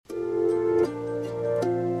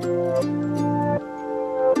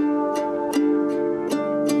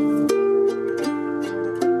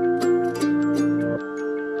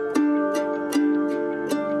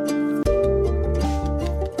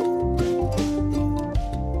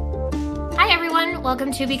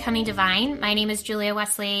Welcome to Becoming Divine. My name is Julia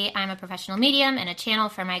Wesley. I'm a professional medium and a channel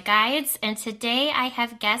for my guides. And today I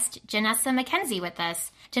have guest Janessa McKenzie with us.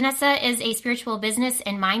 Janessa is a spiritual business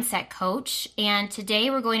and mindset coach. And today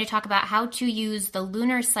we're going to talk about how to use the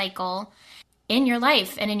lunar cycle in your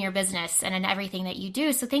life and in your business and in everything that you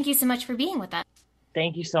do. So thank you so much for being with us.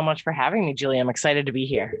 Thank you so much for having me, Julia. I'm excited to be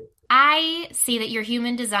here. I see that your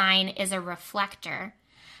human design is a reflector,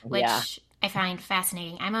 which I find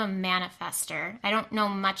fascinating. I'm a manifester. I don't know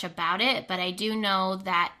much about it, but I do know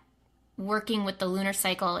that working with the lunar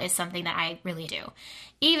cycle is something that I really do,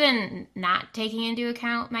 even not taking into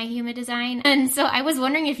account my human design. And so I was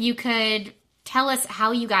wondering if you could tell us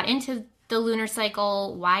how you got into the lunar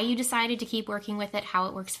cycle, why you decided to keep working with it, how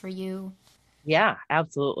it works for you. Yeah,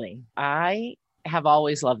 absolutely. I have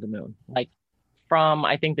always loved the moon, from,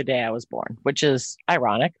 I think, the day I was born, which is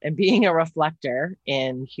ironic. And being a reflector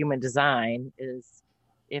in human design is,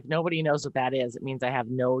 if nobody knows what that is, it means I have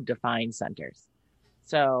no defined centers.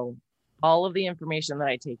 So all of the information that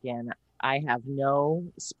I take in, I have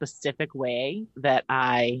no specific way that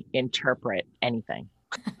I interpret anything.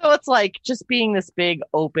 So it's like just being this big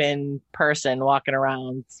open person walking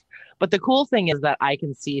around. But the cool thing is that I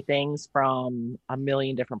can see things from a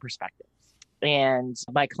million different perspectives. And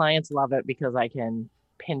my clients love it because I can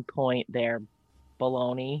pinpoint their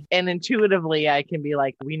baloney. And intuitively, I can be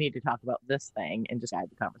like, we need to talk about this thing and just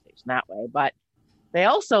guide the conversation that way. But they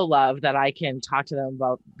also love that I can talk to them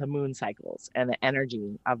about the moon cycles and the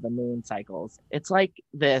energy of the moon cycles. It's like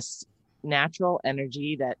this natural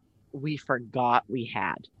energy that we forgot we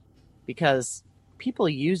had, because people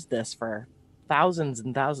used this for thousands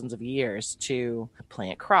and thousands of years to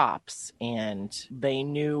plant crops, and they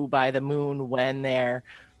knew by the moon when their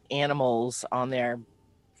animals on their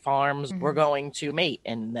farms were going to mate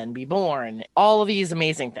and then be born. All of these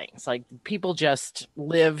amazing things. Like, people just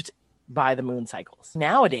lived by the moon cycles.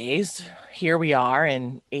 Nowadays, here we are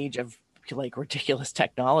in age of ridiculous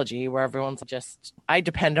technology where everyone's just, I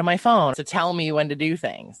depend on my phone to tell me when to do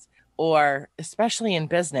things. Or especially in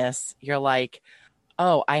business, you're like,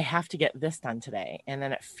 oh, I have to get this done today. And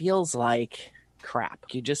then it feels like crap.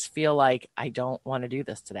 You just feel like, I don't want to do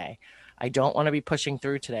this today. I don't want to be pushing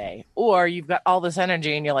through today. Or you've got all this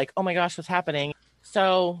energy and you're like, oh my gosh, what's happening?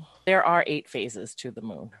 So there are 8 phases to the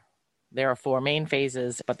moon. There are 4 main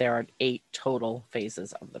phases, but there are 8 total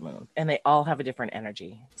phases of the moon, and they all have a different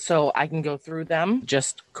energy. So I can go through them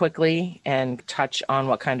just quickly and touch on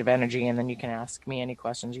what kind of energy, and then you can ask me any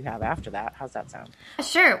questions you have after that. How's that sound?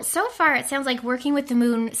 Sure. So far, it sounds like working with the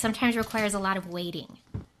moon sometimes requires a lot of waiting.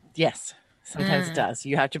 Yes. Sometimes it does.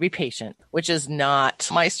 You have to be patient, which is not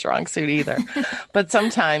my strong suit either. But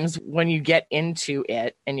sometimes when you get into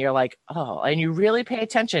it and you're like, oh, and you really pay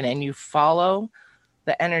attention and you follow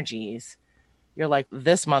the energies, you're like,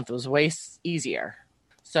 this month was way easier.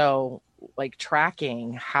 So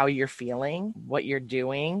tracking how you're feeling, what you're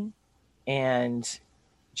doing, and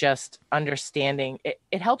just understanding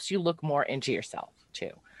it helps you look more into yourself too.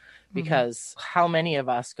 Because how many of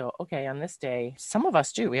us go, okay, on this day, some of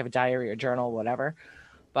us do, we have a diary or journal, whatever.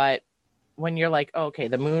 But when you're like, oh, okay,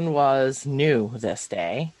 the moon was new this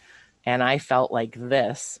day, and I felt like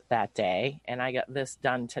this that day, and I got this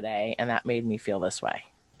done today, and that made me feel this way.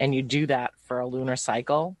 And you do that for a lunar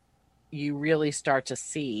cycle, you really start to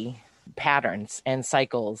see patterns and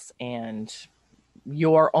cycles and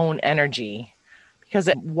your own energy. Because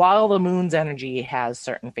while the moon's energy has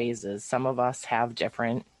certain phases, some of us have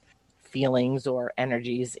different feelings or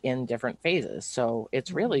energies in different phases. So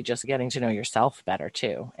it's really just getting to know yourself better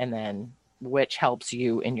too. And then which helps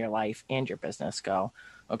you in your life and your business go,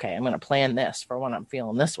 okay, I'm going to plan this for when I'm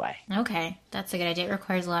feeling this way. Okay, that's a good idea. It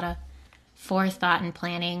requires a lot of forethought and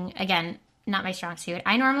planning. Again, not my strong suit.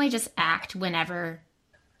 I normally just act whenever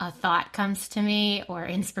a thought comes to me or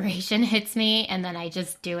inspiration hits me, and then I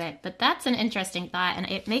just do it. But that's an interesting thought, and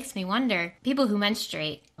it makes me wonder, people who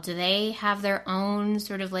menstruate, do they have their own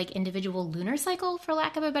sort of individual lunar cycle, for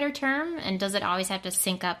lack of a better term? And does it always have to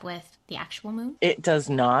sync up with the actual moon? It does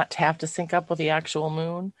not have to sync up with the actual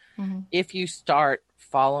moon. If you start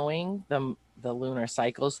following the lunar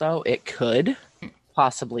cycles, though, it could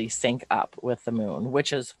possibly sync up with the moon,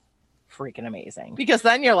 which is freaking amazing, because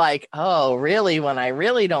then you're like, oh, really, when I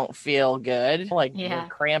really don't feel good, you're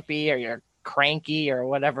crampy or you're cranky or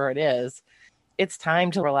whatever it is, it's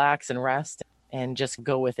time to relax and rest and just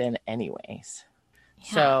go within anyways.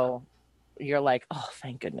 So you're like, oh,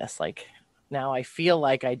 thank goodness, now I feel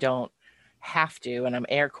like I don't have to, and I'm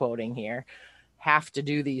air quoting here, have to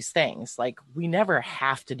do these things. We never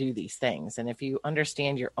have to do these things. And if you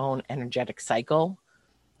understand your own energetic cycle,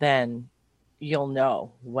 then you'll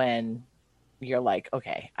know when you're like,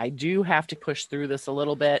 okay, I do have to push through this a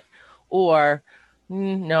little bit, or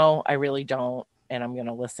no, I really don't. And I'm going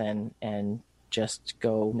to listen and just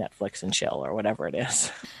go Netflix and chill or whatever it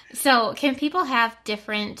is. So, can people have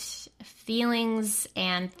different feelings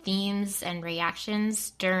and themes and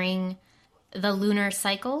reactions during the lunar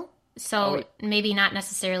cycle? Oh, So, maybe not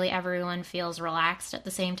necessarily everyone feels relaxed at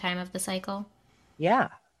the same time of the cycle. yeah,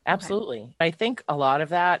 Okay. absolutely. I think a lot of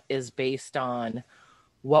that is based on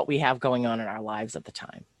what we have going on in our lives at the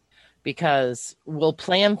time, because we'll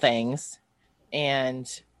plan things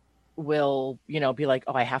and we'll, be like,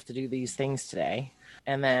 oh, I have to do these things today.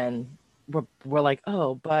 And then we're like,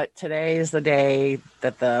 oh, but today is the day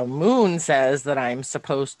that the moon says that I'm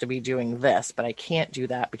supposed to be doing this, but I can't do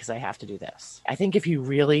that because I have to do this. I think if you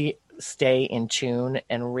really stay in tune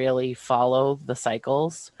and really follow the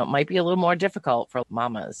cycles, it might be a little more difficult for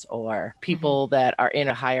mamas or Mm-hmm. people that are in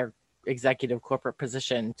a higher executive corporate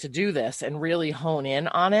position to do this and really hone in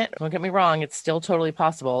on it. Don't get me wrong, it's still totally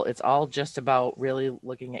possible. It's all just about really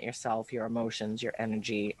looking at yourself, your emotions, your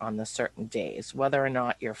energy on the certain days, whether or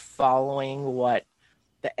not you're following what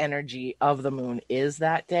the energy of the moon is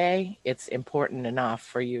that day. It's important enough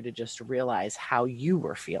for you to just realize how you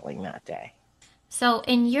were feeling that day. So,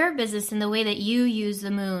 in your business, in the way that you use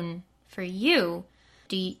the moon for you,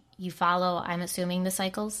 do you follow, I'm assuming, the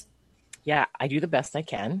cycles? Yeah, I do the best I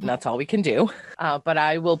can. And that's all we can do. But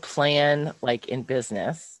I will plan, like in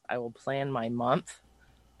business, I will plan my month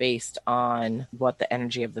based on what the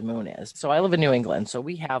energy of the moon is. So I live in New England, so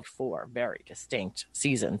we have 4 very distinct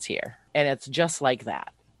seasons here. And it's just like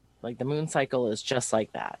that. Like the moon cycle is just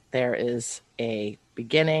like that. There is a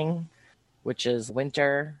beginning, which is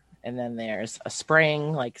winter, and then there's a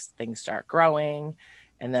spring, like things start growing,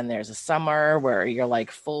 and then there's a summer where you're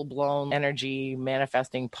like full blown energy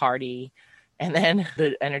manifesting party, and then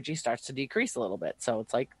the energy starts to decrease a little bit. So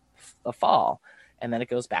it's like a fall, and then it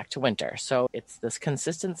goes back to winter. So it's this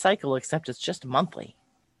consistent cycle, except it's just monthly.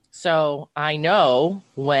 So I know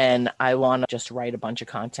when I want to just write a bunch of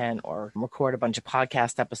content or record a bunch of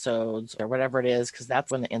podcast episodes or whatever it is, because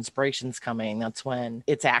that's when the inspiration's coming. That's when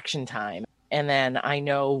it's action time. And then I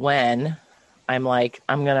know when I'm like,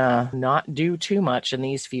 I'm going to not do too much in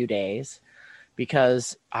these few days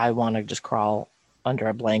because I want to just crawl under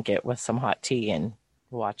a blanket with some hot tea and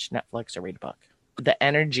watch Netflix or read a book. The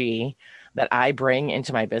energy that I bring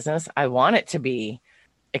into my business, I want it to be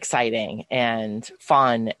exciting and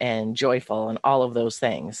fun and joyful and all of those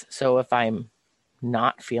things. So if I'm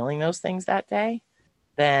not feeling those things that day,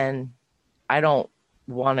 then I don't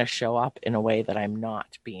want to show up in a way that I'm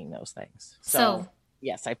not being those things. So, So,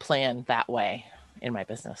 yes, I plan that way in my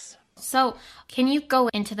business. so can you go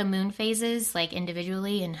into the moon phases like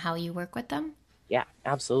individually and how you work with them? Yeah,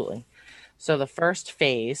 absolutely. So the first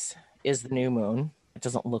phase is the new moon. It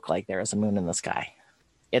doesn't look like there is a moon in the sky.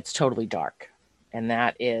 It's totally dark. And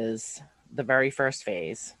that is the very first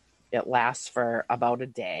phase. It lasts for about a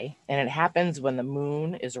day, and it happens when the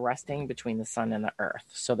moon is resting between the sun and the earth.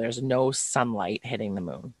 So there's no sunlight hitting the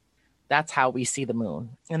moon. That's how we see the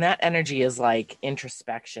moon. And that energy is like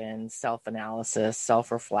introspection, self analysis,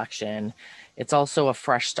 self reflection. It's also a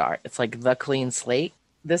fresh start. It's like the clean slate.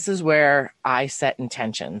 This is where I set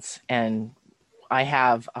intentions. And I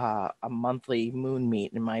have a monthly moon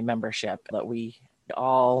meet in my membership that we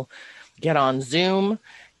all get on Zoom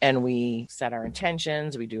and we set our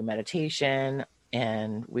intentions, we do meditation,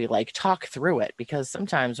 and we like talk through it, because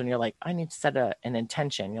sometimes when you're like, I need to set an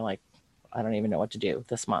intention, you're like, I don't even know what to do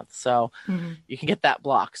this month. So Mm-hmm. you can get that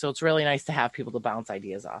block. So it's really nice to have people to bounce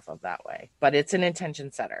ideas off of that way. But it's an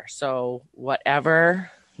intention setter. So whatever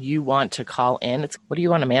you want to call in, it's what do you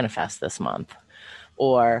want to manifest this month?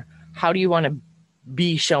 Or how do you want to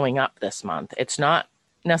be showing up this month? It's not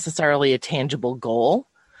necessarily a tangible goal.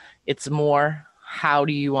 It's more, how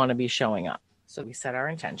do you want to be showing up? So we set our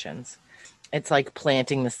intentions. It's like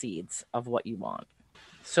planting the seeds of what you want.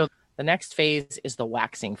 So the next phase is the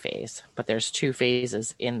waxing phase, but there's 2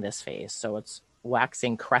 phases in this phase. So it's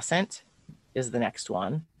waxing crescent is the next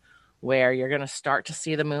one, where you're going to start to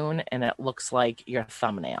see the moon and it looks like your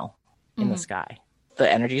thumbnail in the Mm-hmm. sky.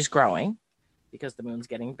 The energy is growing because the moon's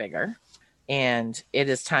getting bigger, and it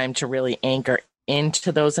is time to really anchor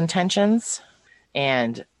into those intentions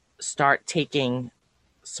and start taking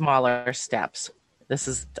smaller steps. This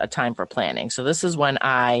is a time for planning. So this is when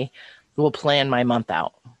I will plan my month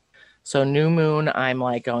out. So new moon, I'm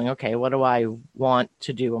like going, okay, what do I want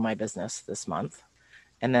to do in my business this month?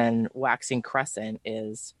 And then waxing crescent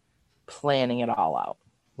is planning it all out.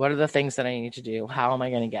 What are the things that I need to do? How am I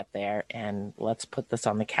going to get there? And let's put this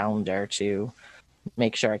on the calendar to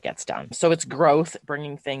make sure it gets done. So it's growth,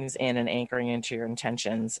 bringing things in and anchoring into your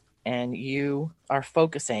intentions. And you are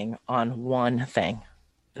focusing on one thing.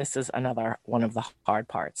 This is another one of the hard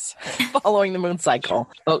parts following the moon cycle,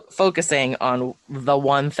 focusing on the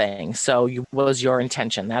one thing. So was your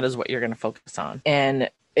intention. That is what you're going to focus on. And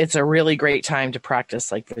it's a really great time to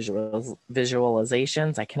practice like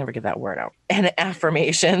visualizations. I can never get that word out. And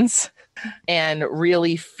affirmations and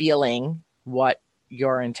really feeling what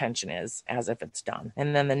your intention is as if it's done.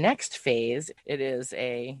 And then the next phase, it is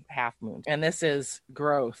a half moon. And this is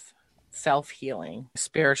growth, self-healing,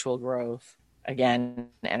 spiritual growth. Again,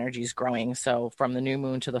 energy is growing. So from the new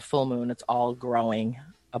moon to the full moon, it's all growing,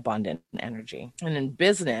 abundant energy. And in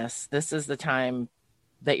business, this is the time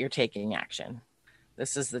that you're taking action.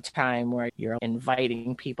 This is the time where you're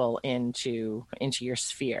inviting people into your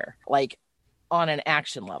sphere, like on an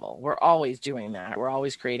action level. We're always doing that. We're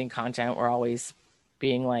always creating content. We're always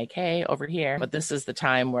being like, hey, over here. But this is the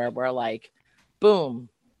time where we're like, boom,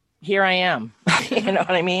 here I am. You know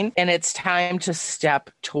what I mean? And it's time to step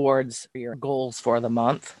towards your goals for the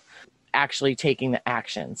month, actually taking the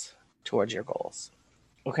actions towards your goals.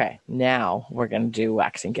 Okay, now we're going to do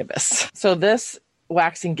waxing gibbous. So this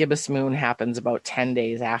waxing gibbous moon happens about 10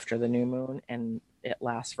 days after the new moon, and it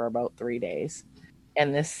lasts for about 3 days.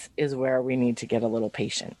 And this is where we need to get a little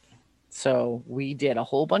patient. So we did a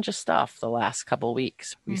whole bunch of stuff the last couple of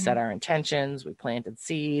weeks. We set our intentions, we planted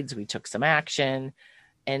seeds, we took some action,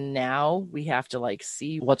 and now we have to like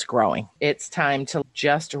see what's growing. It's time to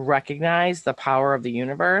just recognize the power of the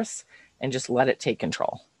universe and just let it take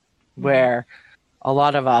control. Where a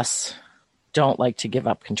lot of us don't like to give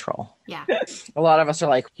up control. Yeah. A lot of us are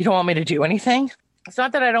like, you don't want me to do anything? It's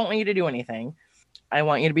not that I don't want you to do anything. I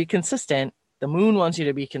want you to be consistent. The moon wants you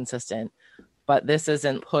to be consistent. But this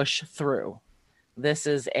isn't push through. This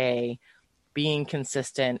is a being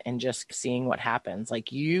consistent and just seeing what happens.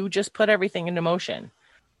 Like you just put everything into motion.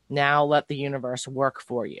 Now let the universe work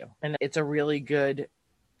for you. And it's a really good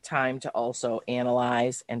time to also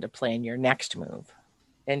analyze and to plan your next move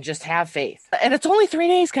and just have faith. And it's only 3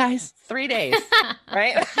 days, guys. 3 days,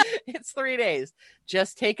 right? It's 3 days.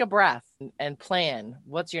 Just take a breath and plan.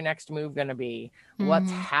 What's your next move going to be?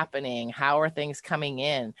 What's happening? How are things coming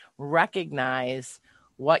in? Recognize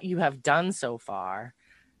what you have done so far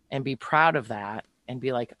and be proud of that and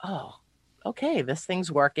be like, oh, okay, this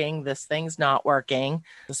thing's working. This thing's not working.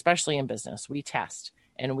 Especially in business, we test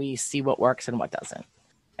and we see what works and what doesn't.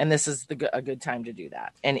 And this is a good time to do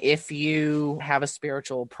that. And if you have a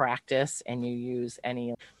spiritual practice and you use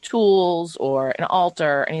any tools or an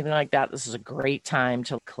altar, anything like that, this is a great time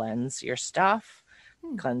to cleanse your stuff,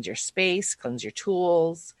 cleanse your space, cleanse your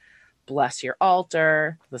tools, bless your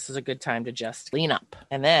altar. This is a good time to just clean up.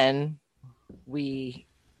 And then we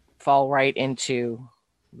fall right into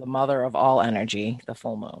the mother of all energy, the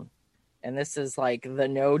full moon. And this is like the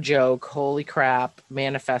no joke, holy crap,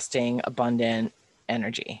 manifesting abundant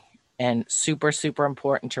energy. And super, super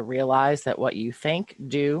important to realize that what you think,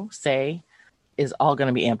 do, say is all going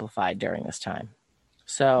to be amplified during this time.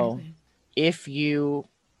 So if you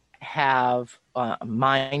have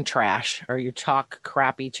mind trash or you talk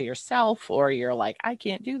crappy to yourself or you're like, I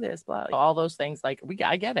can't do this, blah, all those things, like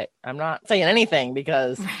I get it. I'm not saying anything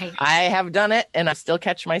because I have done it and I still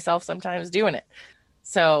catch myself sometimes doing it.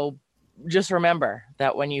 So just remember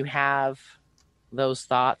that when you have those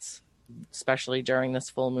thoughts, especially during this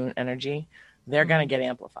full moon energy, they're going to get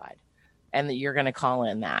amplified and that you're going to call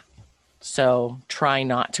in that. So try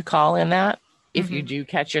not to call in that. If you do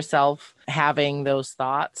catch yourself having those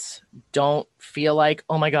thoughts, don't feel like,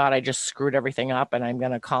 oh my God, I just screwed everything up and I'm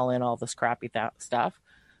going to call in all this crappy stuff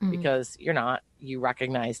because you're not. You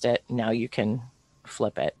recognized it. Now you can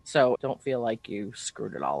flip it. So don't feel like you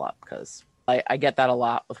screwed it all up because I get that a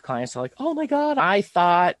lot with clients. They're like, oh my God, I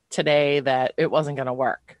thought today that it wasn't going to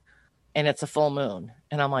work. And it's a full moon.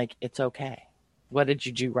 And I'm like, it's okay. What did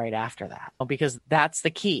you do right after that? Well, because that's the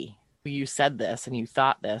key. You said this and you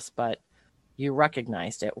thought this, but you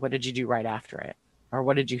recognized it. What did you do right after it? Or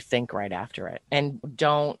what did you think right after it? And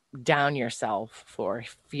don't down yourself for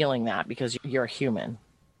feeling that because you're human.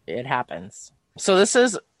 It happens. So this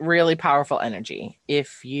is really powerful energy.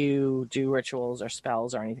 If you do rituals or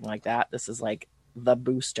spells or anything like that, this is like the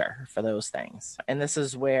booster for those things. And this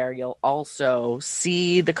is where you'll also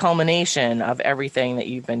see the culmination of everything that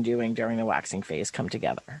you've been doing during the waxing phase come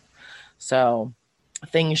together. So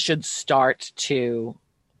things should start to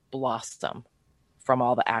blossom from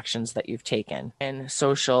all the actions that you've taken. And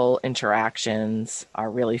social interactions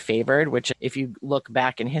are really favored, which if you look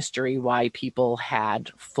back in history, why people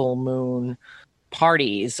had full moon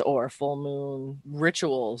parties or full moon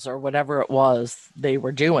rituals or whatever it was they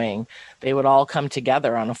were doing, they would all come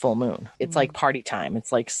together on a full moon. It's like party time.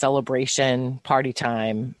 It's like celebration, party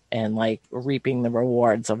time, and like reaping the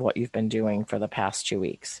rewards of what you've been doing for the past 2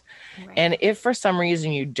 weeks. Right. And if for some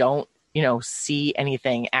reason you don't, see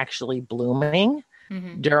anything actually blooming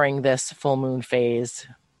during this full moon phase,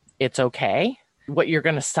 it's okay. What you're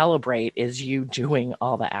going to celebrate is you doing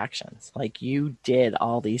all the actions. Like you did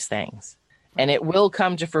all these things. And it will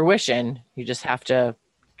come to fruition. You just have to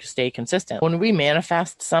stay consistent. When we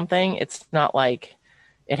manifest something, it's not like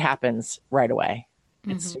it happens right away.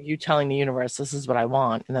 It's you telling the universe, this is what I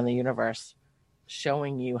want. And then the universe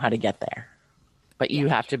showing you how to get there. But you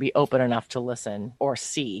have to be open enough to listen or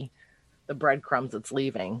see the breadcrumbs it's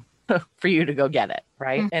leaving for you to go get it.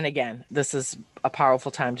 Right. And again, this is a powerful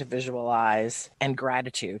time to visualize, and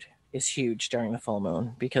gratitude is huge during the full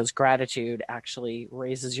moon, because gratitude actually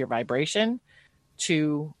raises your vibration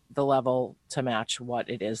to the level to match what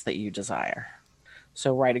it is that you desire.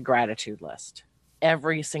 So write a gratitude list.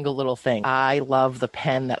 Every single little thing. I love the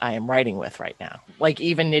pen that I am writing with right now. Like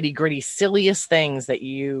even nitty gritty, silliest things that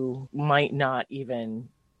you might not even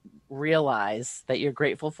realize that you're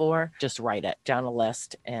grateful for, just write it down a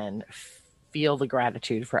list and feel the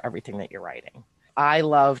gratitude for everything that you're writing. I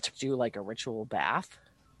love to do like a ritual bath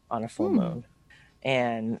on a full moon.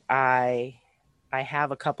 And I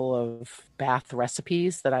have a couple of bath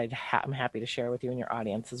recipes that I'm happy to share with you and your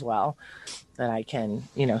audience as well, that I can,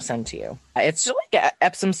 send to you. It's just like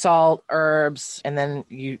Epsom salt, herbs, and then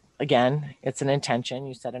it's an intention.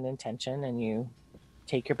 You set an intention and you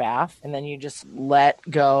take your bath, and then you just let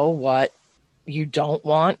go what you don't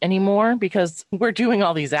want anymore, because we're doing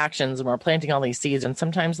all these actions and we're planting all these seeds, and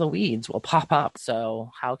sometimes the weeds will pop up.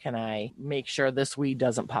 So how can I make sure this weed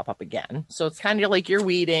doesn't pop up again? So it's kind of like you're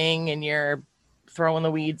weeding and you're throwing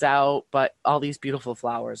the weeds out, but all these beautiful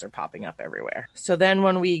flowers are popping up everywhere. So then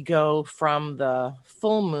when we go from the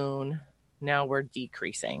full moon, now we're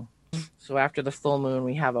decreasing. So after the full moon,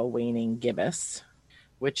 we have a waning gibbous,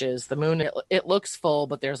 which is the moon. It looks full,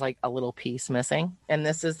 but there's like a little piece missing. And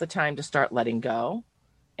this is the time to start letting go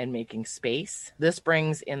and making space. This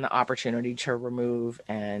brings in the opportunity to remove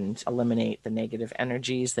and eliminate the negative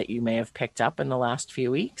energies that you may have picked up in the last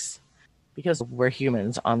few weeks, because we're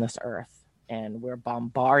humans on this earth and we're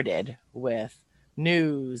bombarded with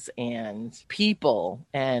news and people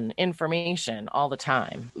and information all the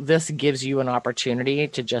time. This gives you an opportunity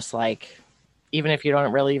to just even if you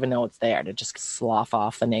don't really even know it's there, to just slough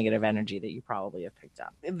off the negative energy that you probably have picked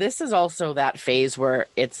up. This is also that phase where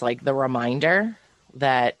it's like the reminder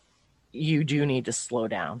that you do need to slow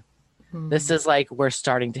down. This is like we're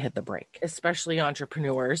starting to hit the brake, especially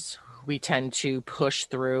entrepreneurs. We tend to push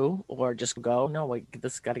through or just go, no,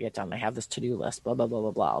 this got to get done. I have this to-do list, blah, blah, blah,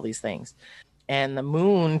 blah, blah, all these things. And the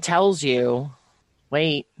moon tells you,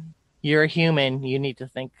 wait, you're a human. You need to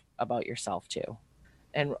think about yourself too.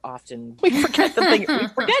 And often we forget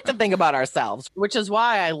to think about ourselves, which is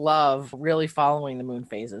why I love really following the moon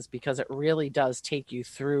phases, because it really does take you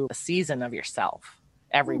through a season of yourself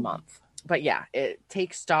every month. But yeah, it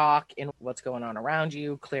takes stock in what's going on around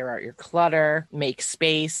you, clear out your clutter, make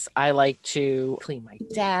space. I like to clean my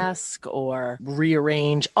desk or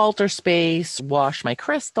rearrange altar space, wash my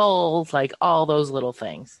crystals, like all those little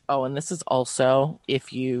things. Oh, and this is also,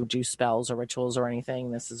 if you do spells or rituals or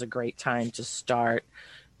anything, this is a great time to start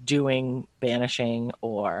doing banishing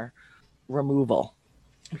or removal,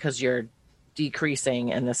 because you're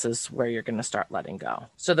decreasing, and this is where you're going to start letting go.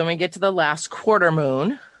 So then we get to the last quarter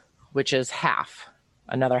moon, which is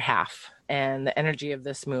another half. And the energy of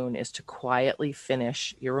this moon is to quietly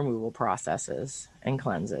finish your removal processes and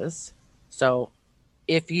cleanses. So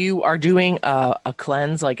if you are doing a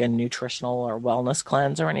cleanse, like a nutritional or wellness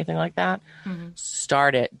cleanse or anything like that,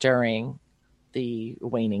 start it during the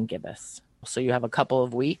waning gibbous. So you have a couple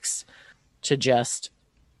of weeks to just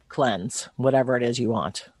cleanse whatever it is you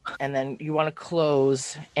want. And then you want to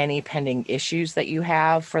close any pending issues that you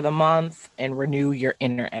have for the month and renew your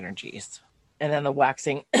inner energies. And then the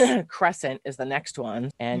waxing crescent is the next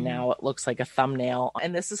one. And now it looks like a thumbnail.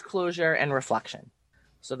 And this is closure and reflection.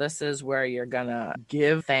 So this is where you're going to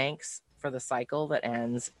give thanks for the cycle that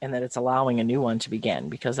ends, and that it's allowing a new one to begin,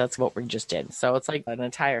 because that's what we just did. So it's like an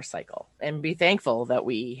entire cycle. And be thankful that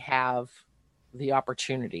we have the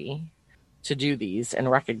opportunity to do these and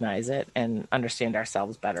recognize it and understand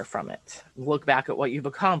ourselves better from it. Look back at what you've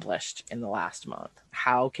accomplished in the last month.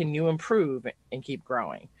 How can you improve and keep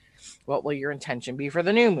growing? What will your intention be for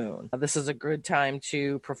the new moon? This is a good time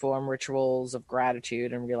to perform rituals of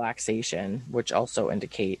gratitude and relaxation, which also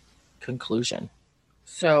indicate conclusion.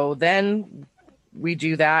 So then we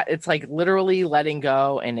do that. It's like literally letting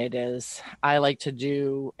go. And I like to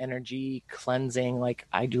do energy cleansing. Like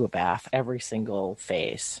I do a bath every single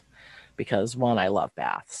phase because one, I love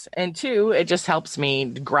baths. And two, it just helps me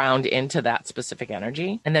ground into that specific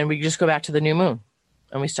energy. And then we just go back to the new moon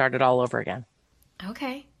and we start it all over again.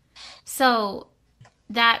 Okay. So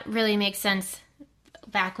that really makes sense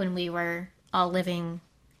back when we were all living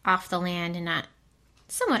off the land and not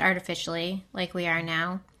somewhat artificially like we are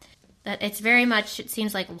now. That it's very much, it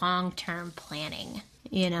seems like long-term planning,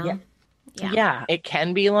 you know? Yeah, it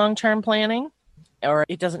can be long-term planning, or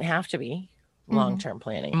it doesn't have to be long-term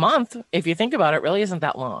planning. A month, if you think about it, really isn't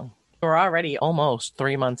that long. We're already almost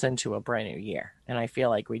 3 months into a brand new year. And I feel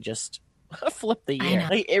like we just flip the year.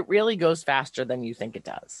 Like, it really goes faster than you think it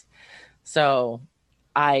does. So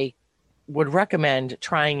I would recommend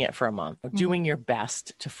trying it for a month, doing your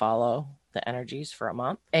best to follow the energies for a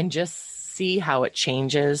month and just see how it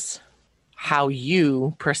changes how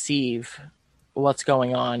you perceive what's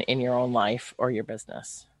going on in your own life or your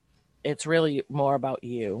business. It's really more about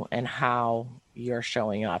you and how you're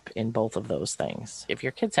showing up in both of those things. If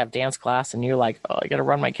your kids have dance class and you're like, oh, I got to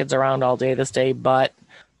run my kids around all day this day, but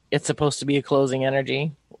it's supposed to be a closing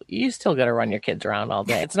energy, you still got to run your kids around all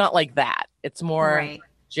day. It's not like that. It's more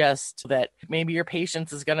just that maybe your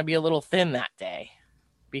patience is going to be a little thin that day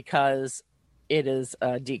because it is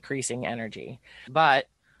a decreasing energy. But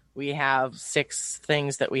we have 6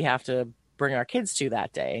 things that we have to bring our kids to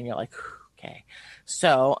that day. And you're like, okay,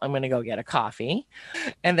 so I'm going to go get a coffee.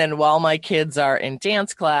 And then while my kids are in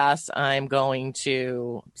dance class, I'm going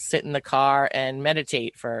to sit in the car and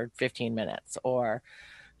meditate for 15 minutes. Or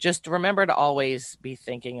just remember to always be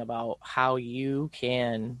thinking about how you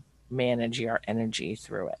can manage your energy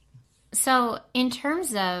through it. So in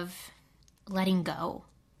terms of letting go,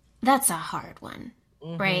 that's a hard one,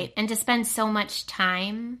 right? And to spend so much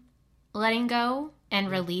time letting go and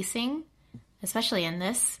releasing, especially in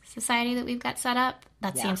this society that we've got set up,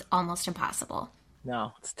 that seems almost impossible.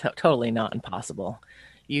 No, it's totally not impossible.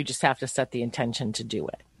 You just have to set the intention to do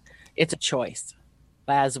it. It's a choice.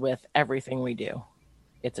 As with everything we do,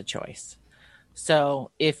 it's a choice.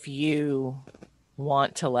 So if you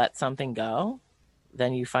want to let something go,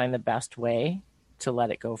 then you find the best way to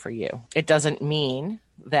let it go for you. It doesn't mean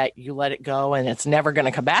that you let it go and it's never going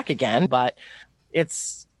to come back again, but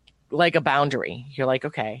it's like a boundary. You're like,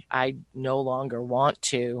 okay, I no longer want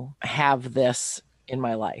to have this in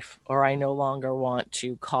my life, or I no longer want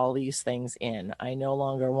to call these things in. I no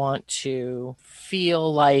longer want to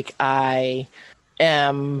feel like I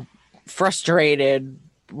am frustrated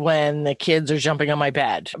when the kids are jumping on my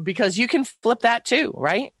bed, because you can flip that too,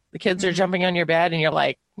 right? The kids are jumping on your bed and you're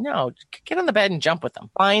like, no, get on the bed and jump with them.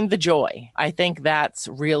 Find the joy. I think that's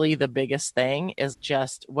really the biggest thing, is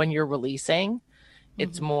just when you're releasing,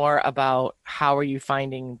 it's more about how are you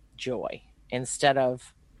finding joy instead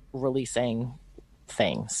of releasing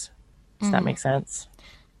things. Does that make sense?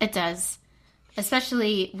 It does.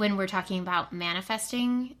 Especially when we're talking about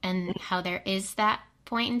manifesting and how there is that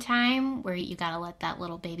point in time where you got to let that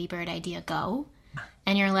little baby bird idea go.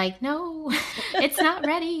 And you're like, no, it's not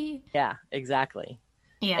ready. Yeah, exactly.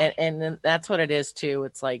 Yeah. And then that's what it is too.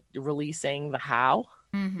 It's like releasing the how,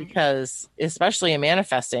 because especially in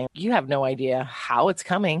manifesting, you have no idea how it's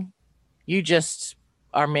coming. You just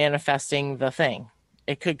are manifesting the thing.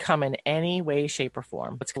 It could come in any way, shape, or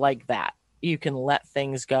form. It's like that. You can let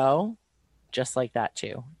things go just like that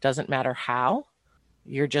too. Doesn't matter how,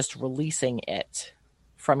 you're just releasing it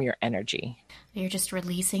from your energy. You're just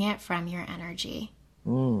releasing it from your energy.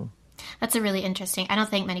 That's a really interesting. I don't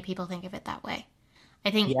think many people think of it that way. I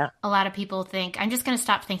think a lot of people think, I'm just going to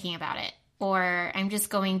stop thinking about it, or I'm just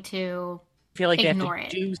going to feel like ignore they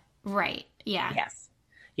have to it. Right. Yeah. Yes.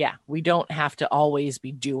 Yeah. We don't have to always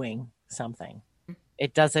be doing something.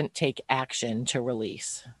 It doesn't take action to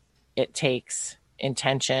release. It takes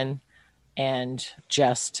intention and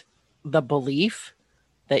just the belief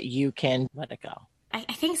that you can let it go.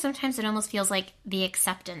 I think sometimes it almost feels like the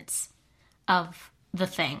acceptance of the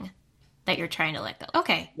thing that you're trying to let go.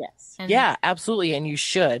 Okay. Yes. Yeah, absolutely. And you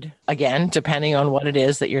should, again, depending on what it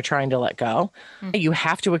is that you're trying to let go, you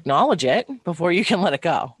have to acknowledge it before you can let it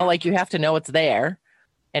go. Like, you have to know it's there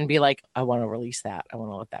and be like, I want to release that. I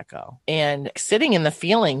want to let that go. And sitting in the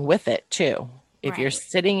feeling with it too. If you're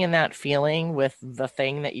sitting in that feeling with the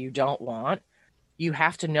thing that you don't want, you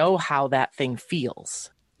have to know how that thing feels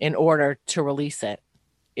in order to release it,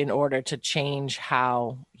 in order to change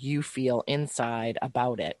how you feel inside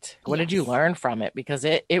about it. What did you learn from it? Because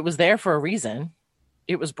it was there for a reason.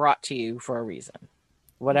 It was brought to you for a reason,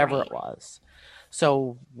 whatever it was.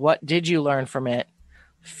 So what did you learn from it?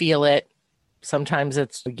 Feel it, Sometimes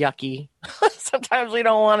it's yucky. Sometimes we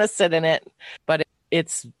don't want to sit in it, but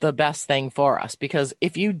it's the best thing for us because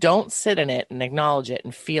if you don't sit in it and acknowledge it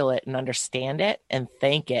and feel it and understand it and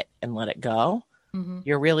thank it and let it go,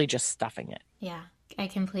 you're really just stuffing it. Yeah, I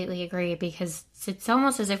completely agree because it's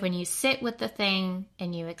almost as if when you sit with the thing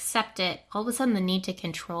and you accept it, all of a sudden the need to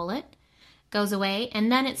control it goes away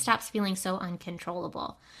and then it stops feeling so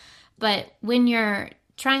uncontrollable. But when you're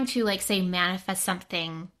trying to, like, say, manifest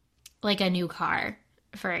something like a new car,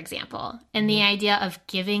 for example, and the idea of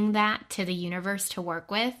giving that to the universe to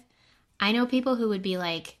work with, I know people who would be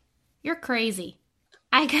like, you're crazy.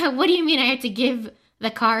 What do you mean I have to give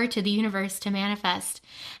the car to the universe to manifest?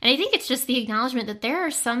 And I think it's just the acknowledgement that there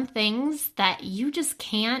are some things that you just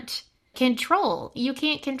can't control. You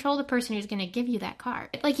can't control the person who's going to give you that car.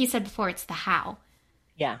 Like you said before, it's the how.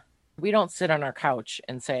 Yeah. We don't sit on our couch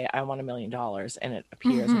and say, I want $1 million and it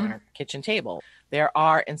appears on our kitchen table. There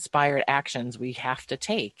are inspired actions we have to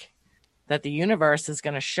take that the universe is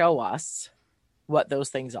going to show us what those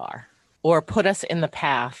things are or put us in the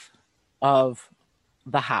path of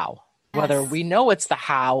the how. Yes. Whether we know it's the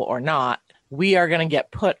how or not, we are going to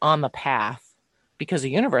get put on the path because the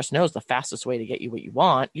universe knows the fastest way to get you what you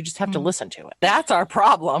want. You just have to listen to it. That's our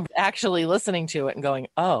problem, actually listening to it and going,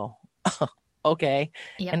 oh, okay.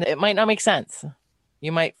 Yep. And it might not make sense.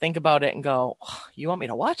 You might think about it and go, oh, you want me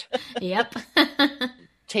to what? Yep.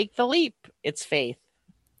 Take the leap. It's faith.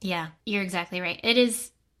 Yeah, you're exactly right. It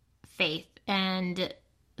is faith and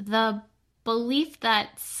the belief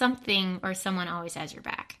that something or someone always has your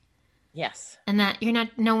back. Yes. And that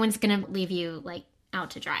no one's going to leave you like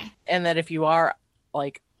out to dry. And that if you are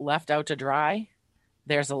like left out to dry,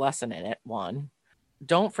 there's a lesson in it. One,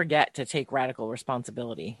 don't forget to take radical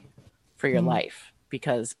responsibility for your life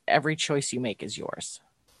because every choice you make is yours.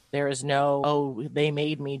 There is no, oh, they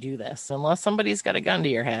made me do this. Unless somebody's got a gun to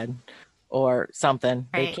your head or something,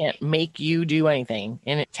 right. They can't make you do anything.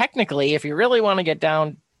 And technically, if you really want to get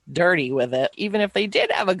down dirty with it, even if they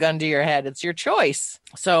did have a gun to your head, it's your choice.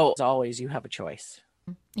 So as always, you have a choice.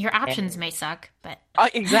 Your options may suck, but...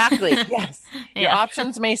 exactly, yes. Yeah. Your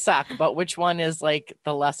options may suck, but which one is like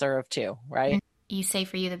the lesser of two, right? You say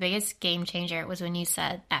for you, the biggest game changer was when you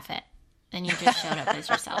said, F it. And you just showed up as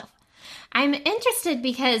yourself. I'm interested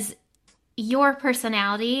because your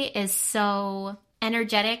personality is so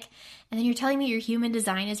energetic. And then you're telling me your human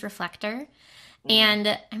design is reflector.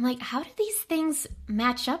 And I'm like, how do these things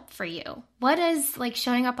match up for you? What is like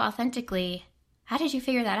showing up authentically? How did you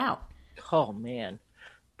figure that out? Oh, man.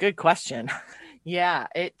 Good question. Yeah,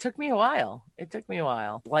 it took me a while.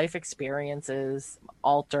 Life experiences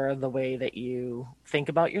alter the way that you think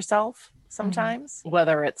about yourself. Sometimes,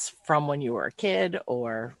 whether it's from when you were a kid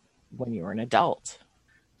or when you were an adult,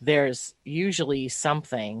 there's usually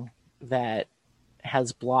something that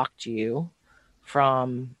has blocked you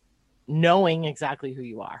from knowing exactly who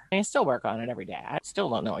you are. I still work on it every day. I still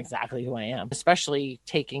don't know exactly who I am, especially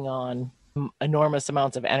taking on enormous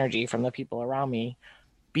amounts of energy from the people around me.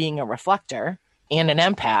 Being a reflector and an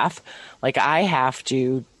empath, like I have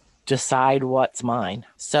to decide what's mine.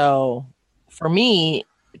 So for me,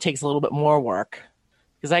 it takes a little bit more work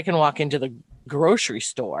because I can walk into the grocery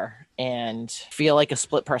store and feel like a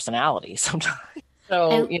split personality sometimes.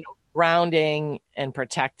 So, grounding and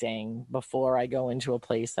protecting before I go into a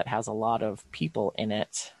place that has a lot of people in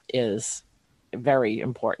it is very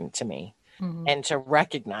important to me. And to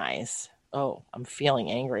recognize, oh, I'm feeling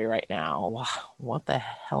angry right now. What the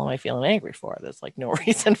hell am I feeling angry for? There's like no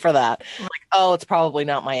reason for that. I'm like, oh, it's probably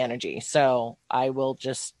not my energy. So I will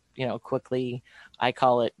just, quickly, I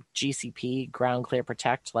call it GCP, ground, clear,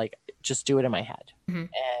 protect, like just do it in my head.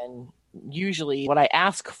 And usually what I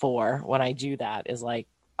ask for when I do that is like,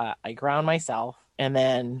 I ground myself and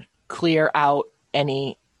then clear out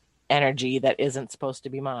any energy that isn't supposed to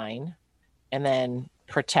be mine and then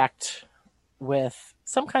protect with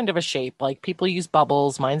some kind of a shape. Like people use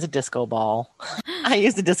bubbles. Mine's a disco ball. I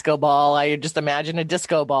use a disco ball. I just imagine a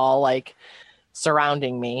disco ball like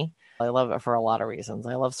surrounding me. I love it for a lot of reasons.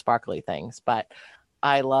 I love sparkly things, but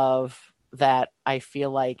I love that I feel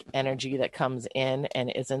like energy that comes in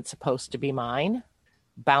and isn't supposed to be mine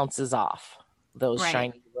bounces off those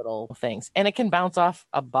shiny little things. And it can bounce off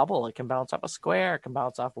a bubble. It can bounce off a square. It can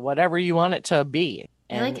bounce off whatever you want it to be.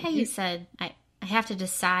 And I like how you said, I have to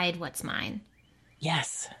decide what's mine.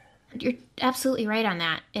 Yes. You're absolutely right on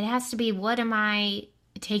that. It has to be, what am I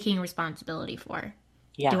taking responsibility for?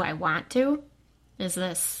 Yeah. Do I want to? Is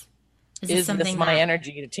this something my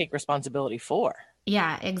energy to take responsibility for?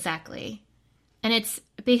 Yeah, exactly. And it's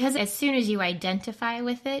because as soon as you identify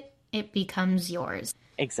with it, it becomes yours.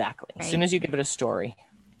 Exactly. Right? As soon as you give it a story.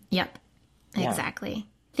 Yep. Yeah. Exactly.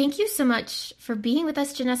 Thank you so much for being with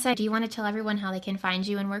us, Janessa. Do you want to tell everyone how they can find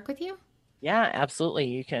you and work with you? Yeah, absolutely.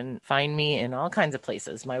 You can find me in all kinds of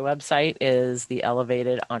places. My website is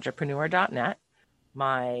theelevatedentrepreneur.net.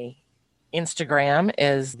 My Instagram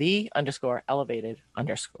is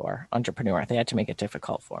the_elevated_entrepreneur. They had to make it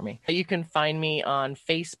difficult for me. You can find me on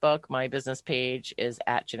Facebook. My business page is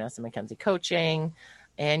at Janessa McKenzie Coaching.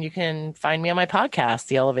 And you can find me on my podcast,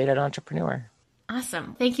 The Elevated Entrepreneur.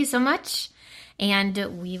 Awesome. Thank you so much. And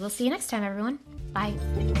we will see you next time, everyone. Bye.